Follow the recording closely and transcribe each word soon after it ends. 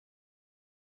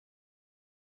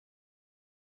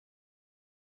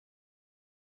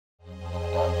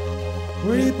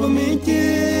Uripo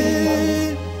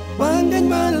minchi, wangan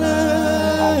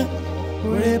mala,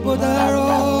 uripo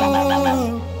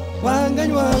daro, wangan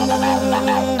wanga,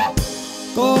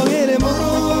 kongere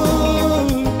moro,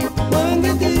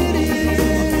 wangan diri,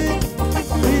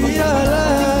 riala,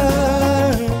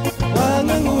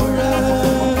 wangan ura,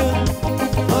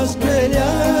 Australia,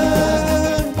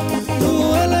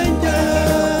 Tualanja,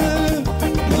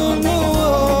 Nungo,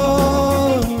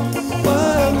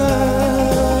 wanga.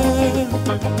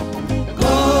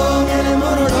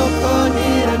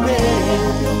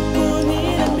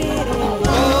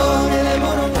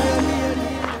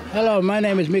 Hello, my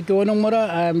name is Mika Wanungmura.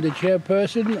 I am the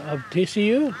chairperson of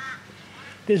TCU.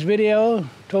 This video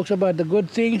talks about the good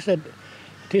things that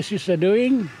TCUs are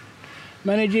doing,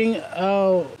 managing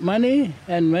our money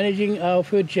and managing our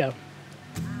future.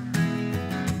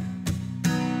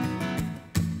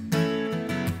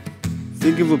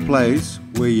 Think of a place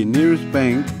where your nearest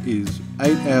bank is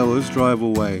 8 hours drive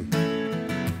away,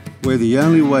 where the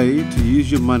only way to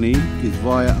use your money is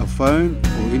via a phone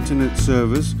or internet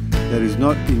service that is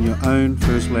not in your own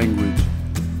first language,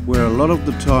 where a lot of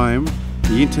the time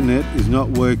the internet is not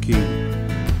working,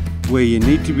 where you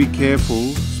need to be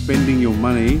careful spending your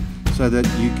money so that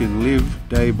you can live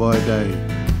day by day.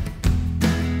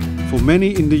 For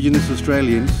many Indigenous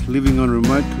Australians living on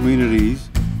remote communities,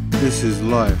 this is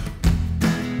life.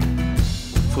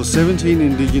 For 17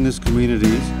 Indigenous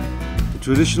communities, the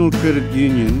Traditional Credit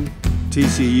Union,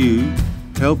 TCU,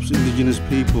 helps Indigenous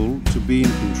people to be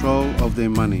in control of their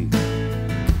money.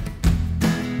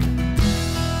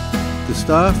 The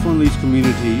staff on these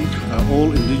communities are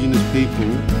all Indigenous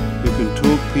people who can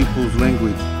talk people's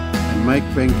language and make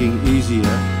banking easier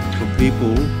for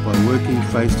people by working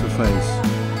face to face.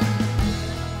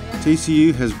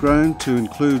 TCU has grown to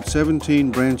include 17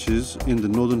 branches in the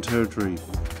Northern Territory.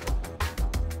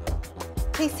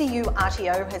 TCU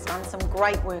RTO has done some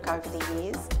great work over the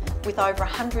years with over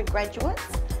 100 graduates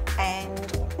and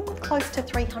close to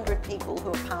 300 people who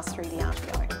have passed through the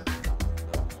RTO.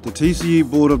 The TCU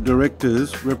Board of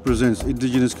Directors represents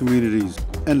Indigenous communities,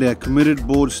 and our committed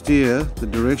board steer the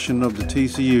direction of the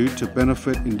TCU to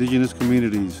benefit Indigenous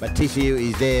communities. But TCU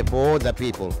is there for the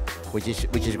people, which is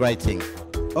a great thing.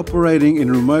 Operating in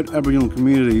remote Aboriginal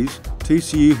communities,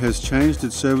 TCU has changed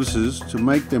its services to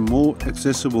make them more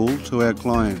accessible to our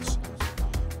clients.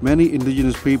 Many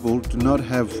Indigenous people do not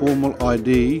have formal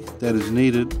ID that is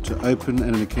needed to open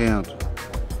an account.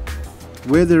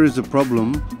 Where there is a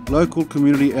problem, local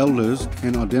community elders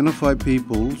can identify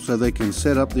people so they can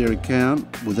set up their account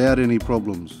without any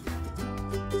problems.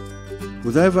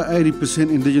 With over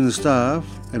 80% Indigenous staff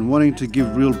and wanting to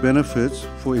give real benefits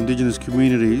for Indigenous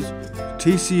communities,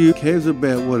 TCU cares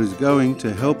about what is going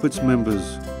to help its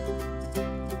members.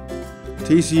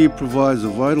 TCU provides a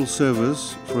vital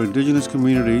service for Indigenous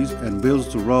communities and builds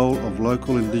the role of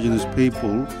local Indigenous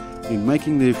people in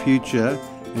making their future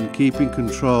and keeping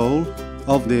control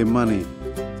of their money.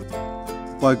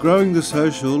 By growing the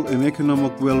social and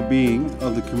economic well-being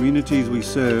of the communities we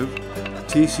serve,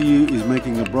 TCU is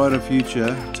making a brighter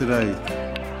future today.